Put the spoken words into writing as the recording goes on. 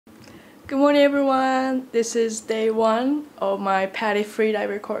Good morning everyone, this is day 1 of my PADI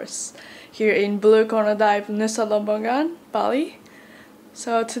Freediver course here in Blue Corner Dive, Nusa Lembongan, Bali.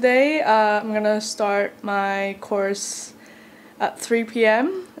 So today I'm gonna start my course at 3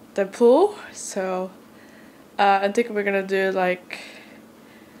 p.m. at the pool. So I think we're gonna do like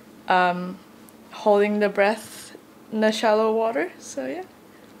holding the breath in the shallow water. So yeah,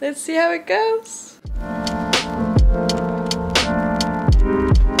 let's see how it goes.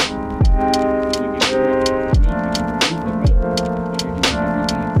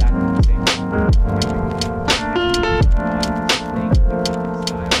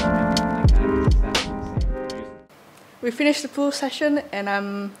 We finished the pool session and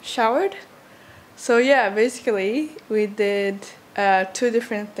I'm showered. So yeah, basically we did 2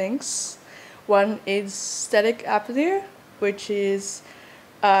 different things. One is static apnea, which is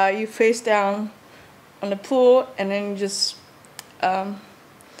you face down on the pool and then you just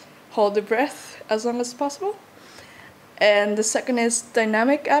hold the breath as long as possible. And the second is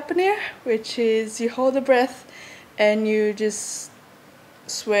dynamic apnea, which is you hold the breath and you just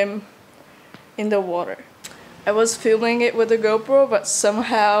swim in the water. I was filming it with the GoPro, but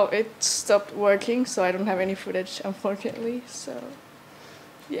somehow it stopped working, so I don't have any footage, unfortunately. So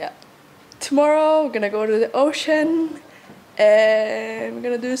yeah, tomorrow we're gonna go to the ocean and we're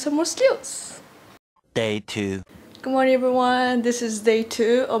gonna do some more skills. Day 2. Good morning everyone, this is day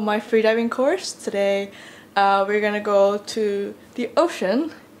 2 of my freediving course. Today we're gonna go to the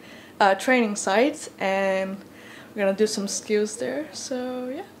ocean training site and we're gonna do some skills there. So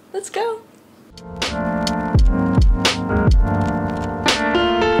yeah, let's go.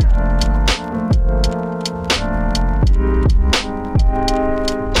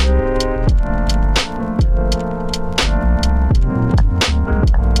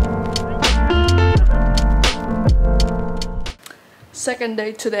 Second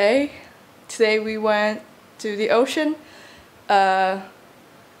day today. Today we went to the ocean, the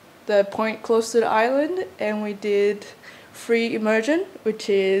point close to the island, and we did free immersion, which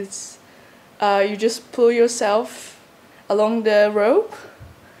is you just pull yourself along the rope.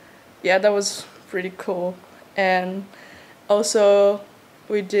 Yeah, that was pretty cool. And also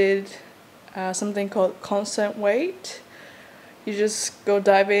we did something called constant weight. You just go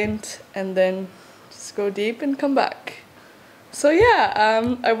dive in and then just go deep and come back. So yeah,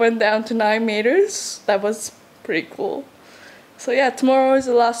 I went down to 9 meters. That was pretty cool. So yeah, tomorrow is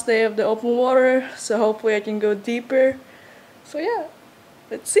the last day of the open water, so hopefully I can go deeper. So yeah,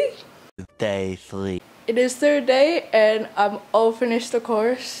 let's see. Day 3. It is third day and I'm all finished the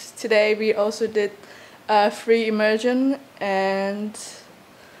course. Today we also did free immersion and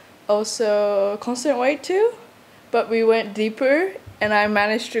also constant weight too, but we went deeper and I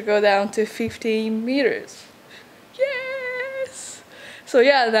managed to go down to 15 meters. Yes! So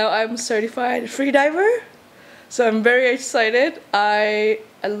yeah, now I'm certified freediver. So I'm very excited. I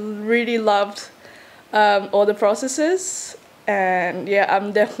really loved all the processes, and yeah,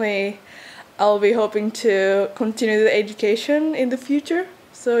 I'll be hoping to continue the education in the future.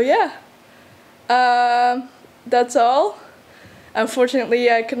 So yeah, that's all. Unfortunately,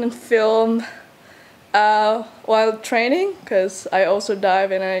 I couldn't film while training because I also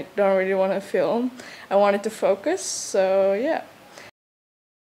dive and I don't really want to film. I wanted to focus, so yeah.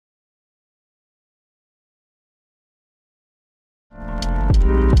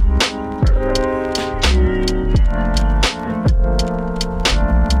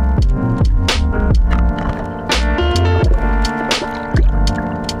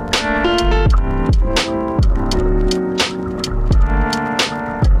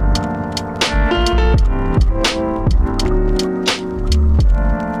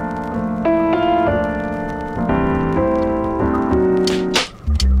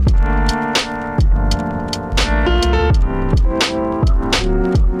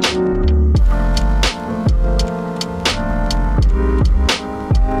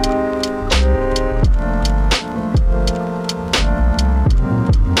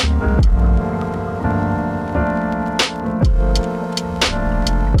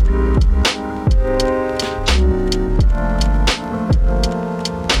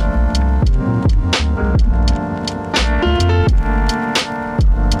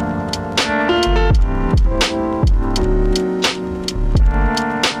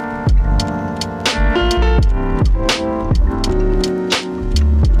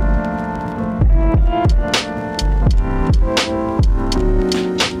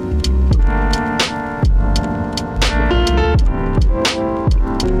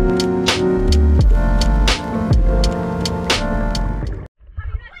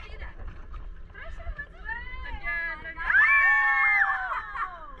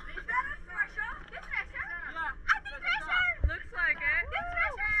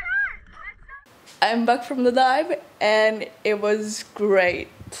 I'm back from the dive and it was great.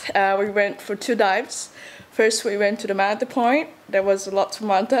 We went for 2 dives. First we went to the Manta point. There was a lot of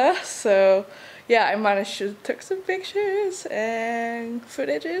manta, so yeah, I managed to take some pictures and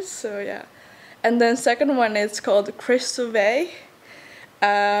footages, so yeah. And then second one is called Crystal Bay.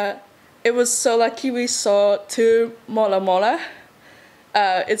 It was so lucky we saw 2 mola mola.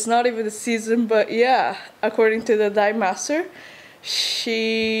 It's not even the season, but yeah, according to the dive master,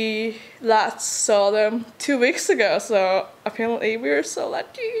 she last saw them 2 weeks ago, so apparently we were so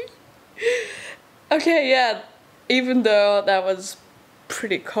lucky. Okay, yeah, even though that was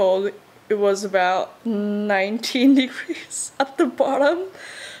pretty cold, it was about 19 degrees at the bottom.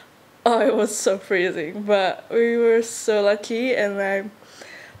 Oh, it was so freezing, but we were so lucky and I'm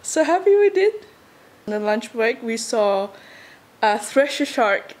so happy we did. In the lunch break, we saw a thresher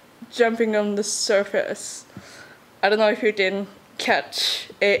shark jumping on the surface. I don't know if you didn't catch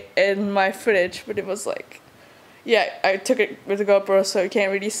it in my footage, but it was like, yeah, I took it with the GoPro so you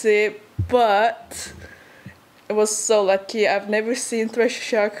can't really see it, but it was so lucky. I've never seen thresher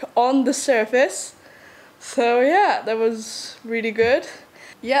shark on the surface, so yeah, that was really good.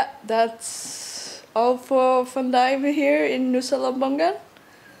 Yeah, that's all for fun diving here in Nusa Lembongan.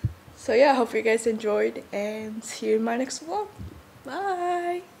 So yeah, hope you guys enjoyed and see you in my next vlog.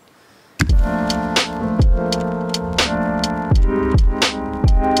 Bye!